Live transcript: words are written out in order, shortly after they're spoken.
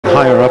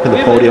higher up in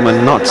the podium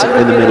and not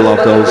in the middle of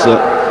those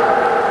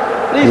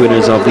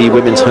winners of the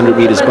women's 100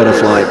 meters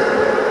butterfly.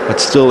 But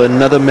still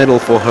another medal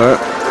for her.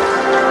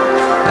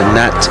 And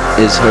that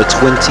is her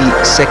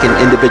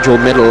 22nd individual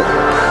medal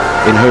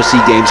in her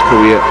SEA Games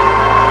career.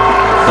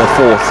 Her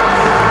 4th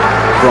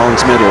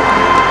bronze medal.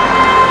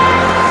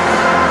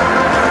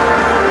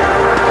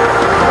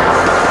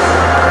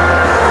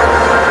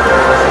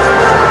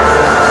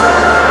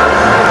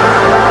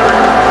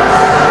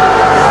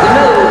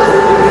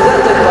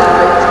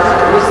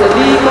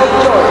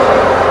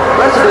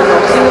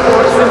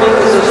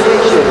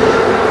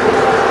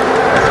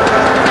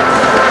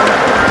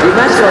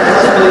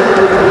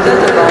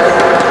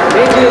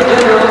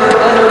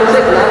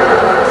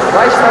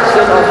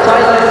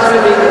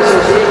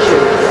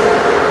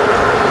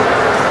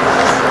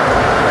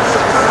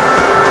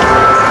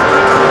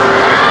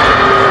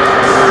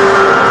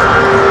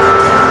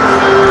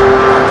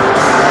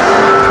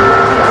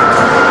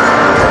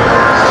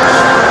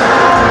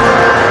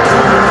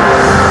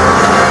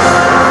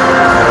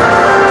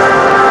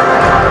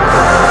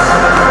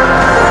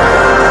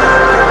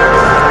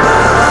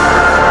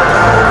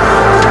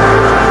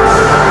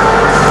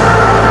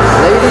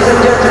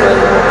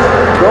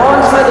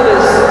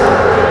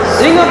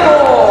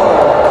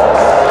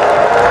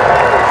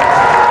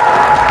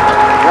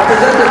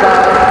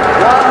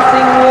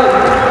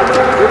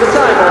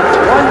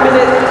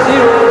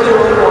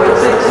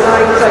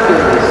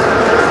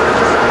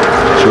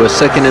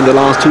 Second in the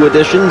last 2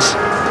 editions,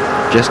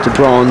 just a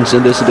bronze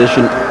in this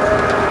edition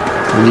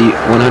in the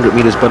 100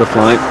 meters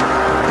butterfly.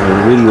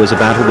 It really was a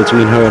battle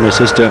between her and her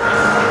sister.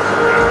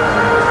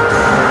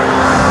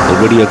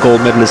 Already a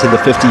gold medalist in the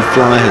 50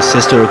 fly, her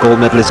sister a gold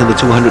medalist in the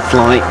 200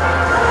 fly.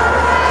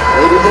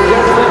 Ladies and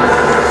gentlemen,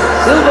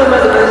 silver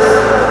medalist,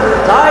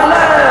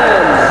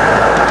 Thailand!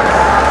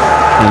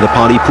 And the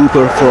party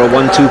pooper for a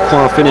 1-2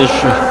 Quah finish.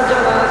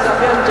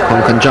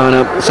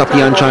 Kornkarnjana,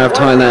 Sapianchai of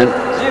Thailand.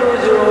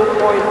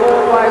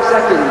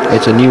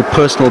 It's a new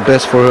personal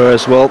best for her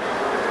as well.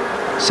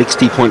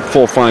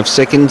 60.45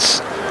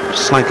 seconds.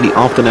 Slightly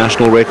off the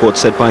national record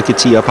set by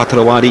Kitia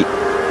Patrawadi.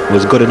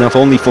 Was good enough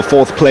only for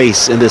 4th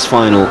place in this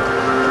final.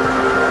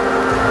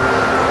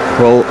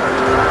 Well,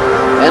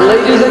 and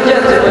ladies and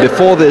gentlemen,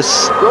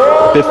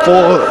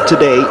 before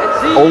today,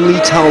 only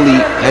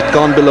Tauli had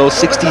gone below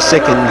 60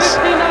 seconds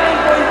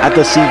at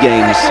the SEA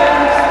Games.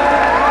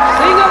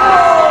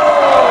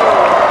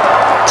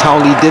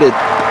 Tauli did it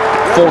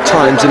 4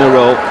 times in a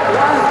row.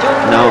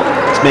 Now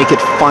let's make it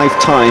 5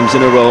 times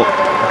in a row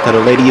that a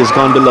lady has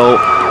gone below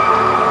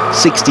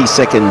 60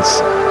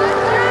 seconds.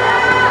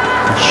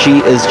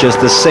 She is just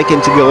the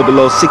second to go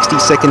below 60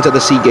 seconds at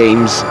the SEA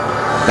Games.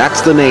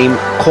 That's the name,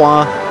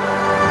 Quah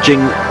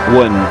Jing.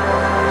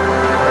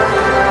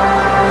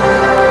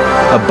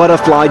 A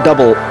butterfly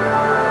double.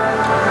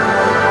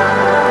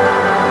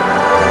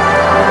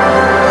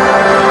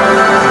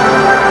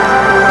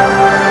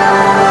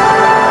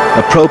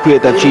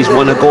 Appropriate that she's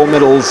won her gold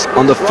medals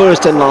on the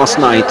first and last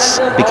nights,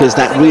 because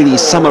that really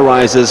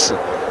summarizes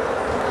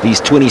these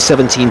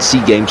 2017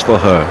 SEA Games for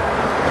her.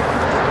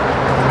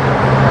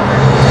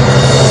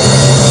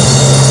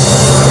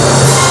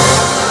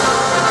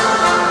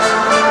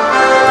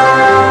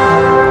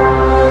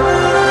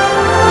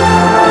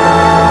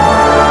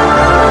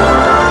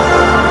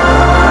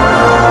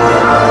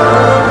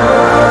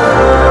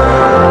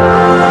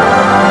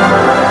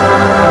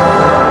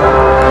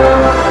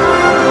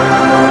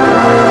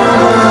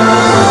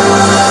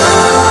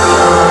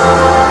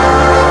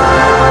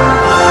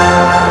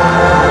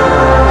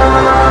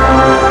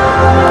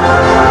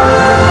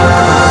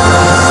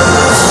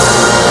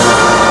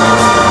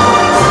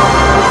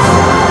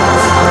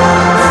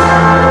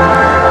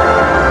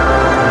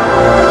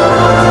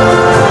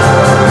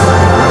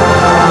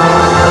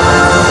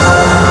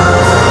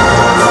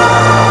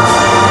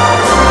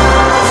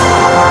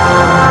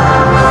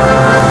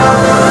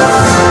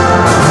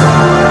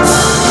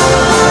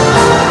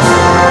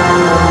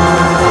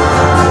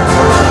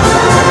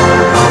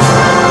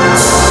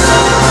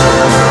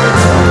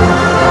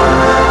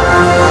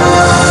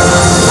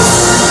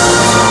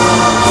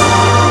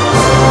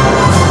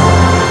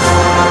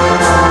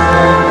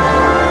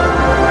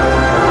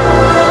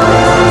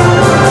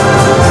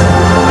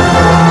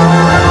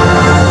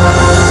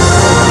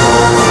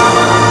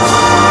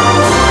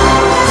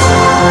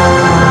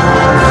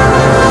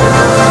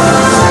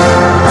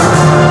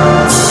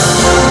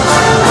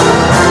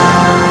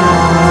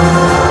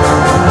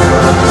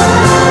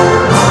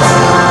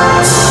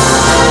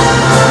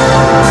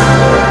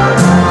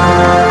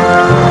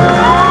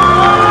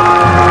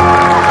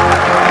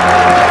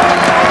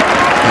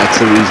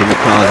 the reason the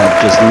crowd have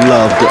just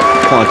loved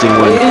Quah Jing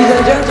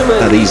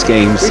at these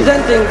games.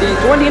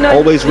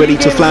 Always ready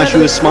to flash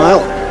you a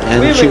smile,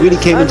 and she really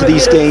came into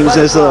these games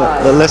as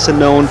the lesser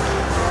known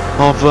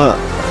of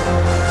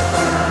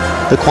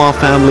the Quah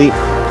family.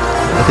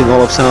 I think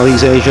all of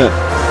Southeast Asia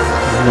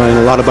knowing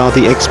a lot about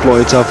the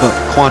exploits of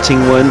Quah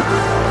Ting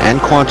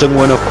and Quah Jing,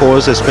 of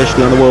course,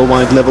 especially on the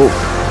worldwide level.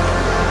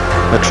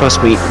 But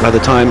trust me, by the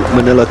time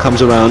Manila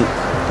comes around,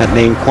 That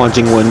name Quah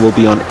will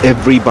be on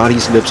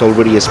everybody's lips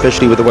already,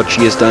 especially with what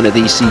she has done at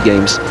these SEA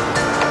Games.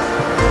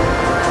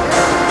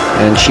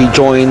 And she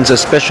joins a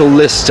special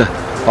list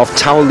of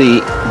Tao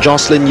Li,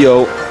 Jocelyn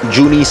Yeo,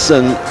 Junie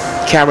Sung,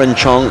 Karen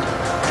Chong,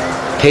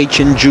 Pei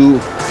Chin Ju,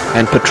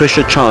 and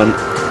Patricia Chan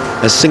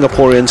as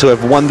Singaporeans who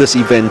have won this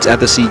event at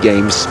the SEA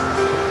Games.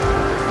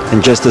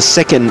 And just the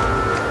second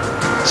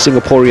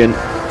Singaporean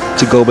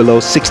to go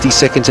below 60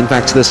 seconds. In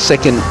fact, the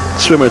second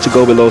swimmer to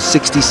go below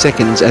 60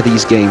 seconds at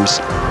these games.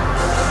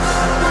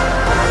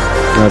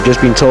 Now, I've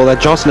just been told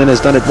that Jocelyn has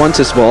done it once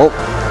as well.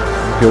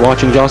 If you're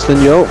watching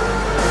Jocelyn Yeo,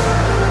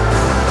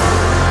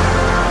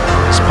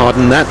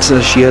 pardon that,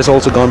 she has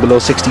also gone below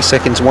 60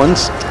 seconds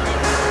once.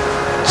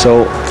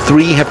 So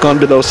 3 have gone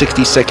below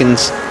 60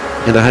 seconds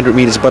in the 100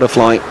 meters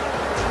butterfly,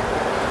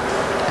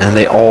 and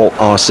they all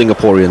are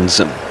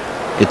Singaporeans.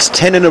 It's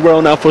 10 in a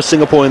row now for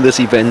Singapore in this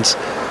event.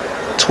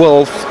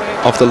 12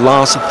 of the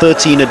last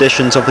 13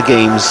 editions of the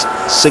games,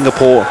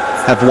 Singapore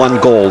have won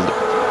gold.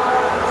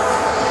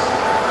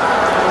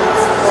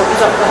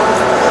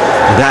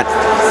 That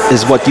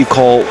is what you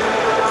call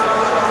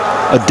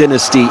a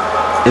dynasty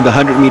in the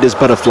 100 meters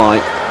butterfly.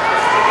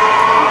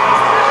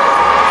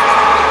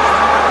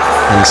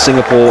 And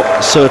Singapore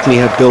certainly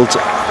have built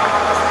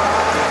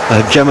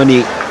a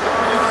hegemony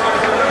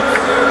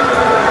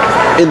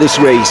in this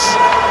race,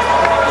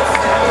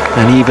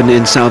 and even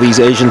in Southeast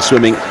Asian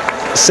swimming.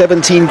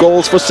 17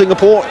 goals for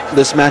Singapore.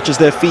 This matches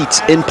their feats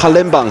in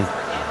Palembang.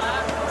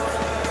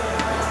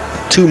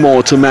 2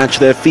 more to match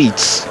their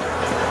feats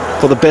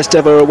for the best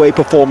ever away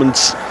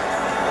performance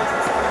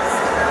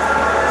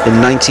in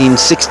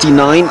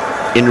 1969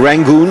 in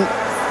Rangoon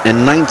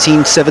and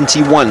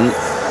 1971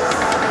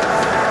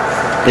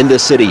 in the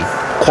city,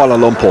 Kuala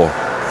Lumpur.